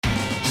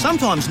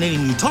Sometimes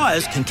needing new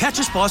tyres can catch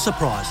us by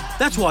surprise.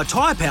 That's why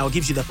Tyre Power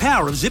gives you the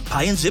power of zip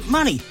pay and zip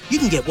money. You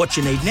can get what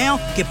you need now,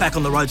 get back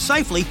on the road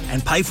safely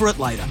and pay for it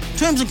later.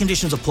 Terms and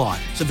conditions apply.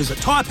 So visit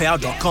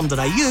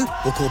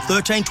tyrepower.com.au or call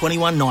 13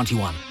 21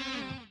 91.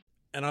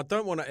 And I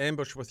don't want to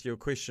ambush with you a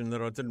question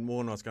that I didn't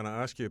warn I was going to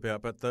ask you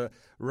about, but the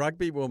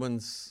Rugby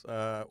Women's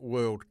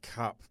World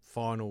Cup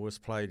final was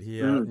played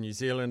here. New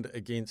Zealand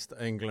against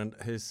England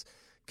has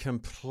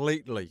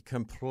completely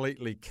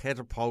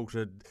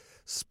catapulted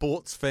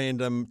sports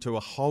fandom to a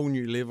whole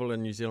new level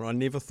in New Zealand. I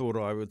never thought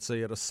I would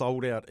see it. A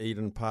sold-out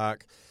Eden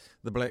Park,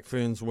 the Black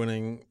Ferns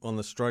winning on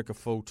the stroke of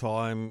full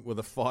time with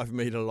a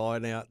 5-metre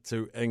line out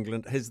to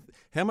England.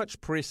 How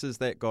much press has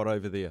that got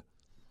over there?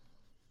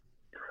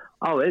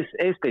 Oh,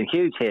 it's been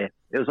huge here.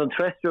 It was on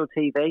terrestrial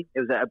TV. It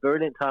was at a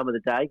brilliant time of the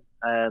day,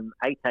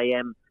 8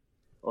 a.m.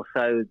 or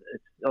so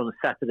on a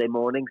Saturday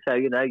morning. So,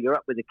 you're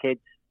up with the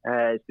kids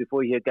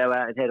before you go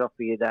out and head off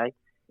for your day.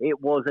 It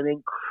was an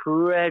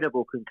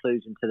incredible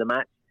conclusion to the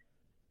match.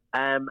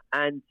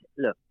 And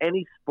look,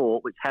 any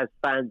sport which has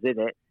fans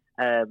in it,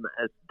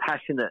 as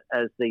passionate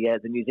as the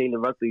New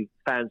Zealand rugby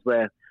fans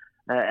were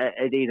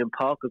at Eden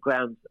Park, a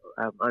ground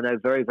I know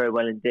very, very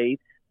well indeed,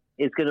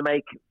 is going to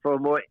make for a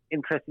more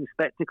interesting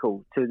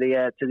spectacle to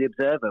the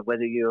observer,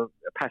 whether you're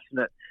a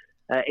passionate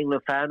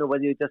England fan or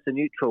whether you're just a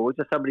neutral or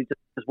just somebody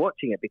just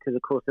watching it, because,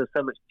 of course, there's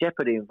so much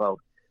jeopardy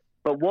involved.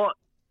 But what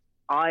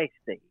I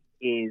see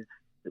is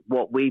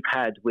what we've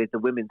had with the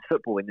women's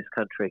football in this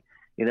country.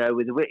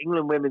 With the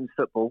England women's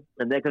football,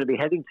 and they're going to be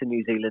heading to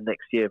New Zealand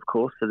next year, of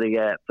course, for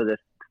the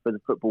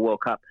Football World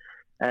Cup,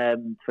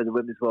 for the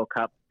Women's World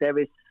Cup. There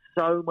is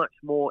so much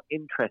more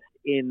interest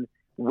in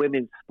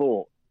women's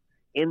sport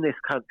in this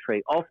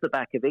country off the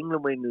back of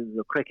England winning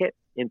the cricket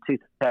in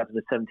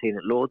 2017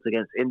 at Lords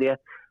against India,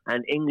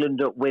 and England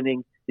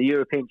winning the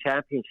European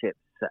Championships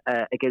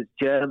against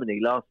Germany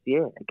last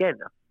year. Again,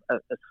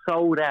 a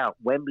sold-out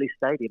Wembley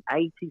Stadium,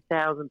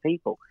 80,000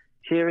 people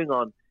cheering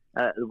on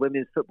the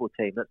women's football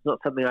team. That's not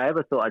something I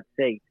ever thought I'd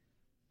see,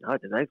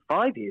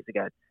 5 years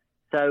ago.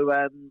 So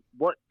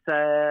what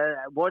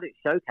it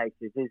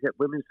showcases is that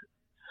women's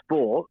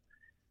sport,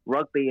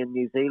 rugby in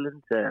New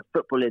Zealand,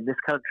 football in this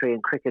country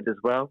and cricket as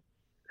well,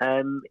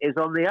 is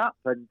on the up.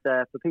 And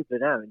for people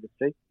in our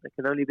industry, it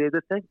can only be a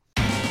good thing.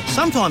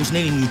 Sometimes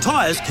needing new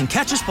tyres can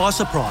catch us by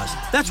surprise.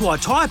 That's why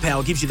Tyre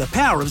Power gives you the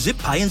power of zip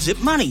pay and zip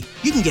money.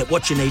 You can get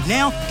what you need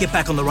now, get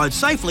back on the road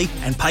safely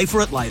and pay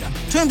for it later.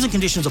 Terms and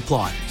conditions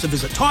apply. So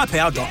visit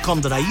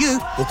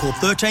tyrepower.com.au or call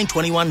 13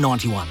 21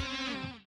 91.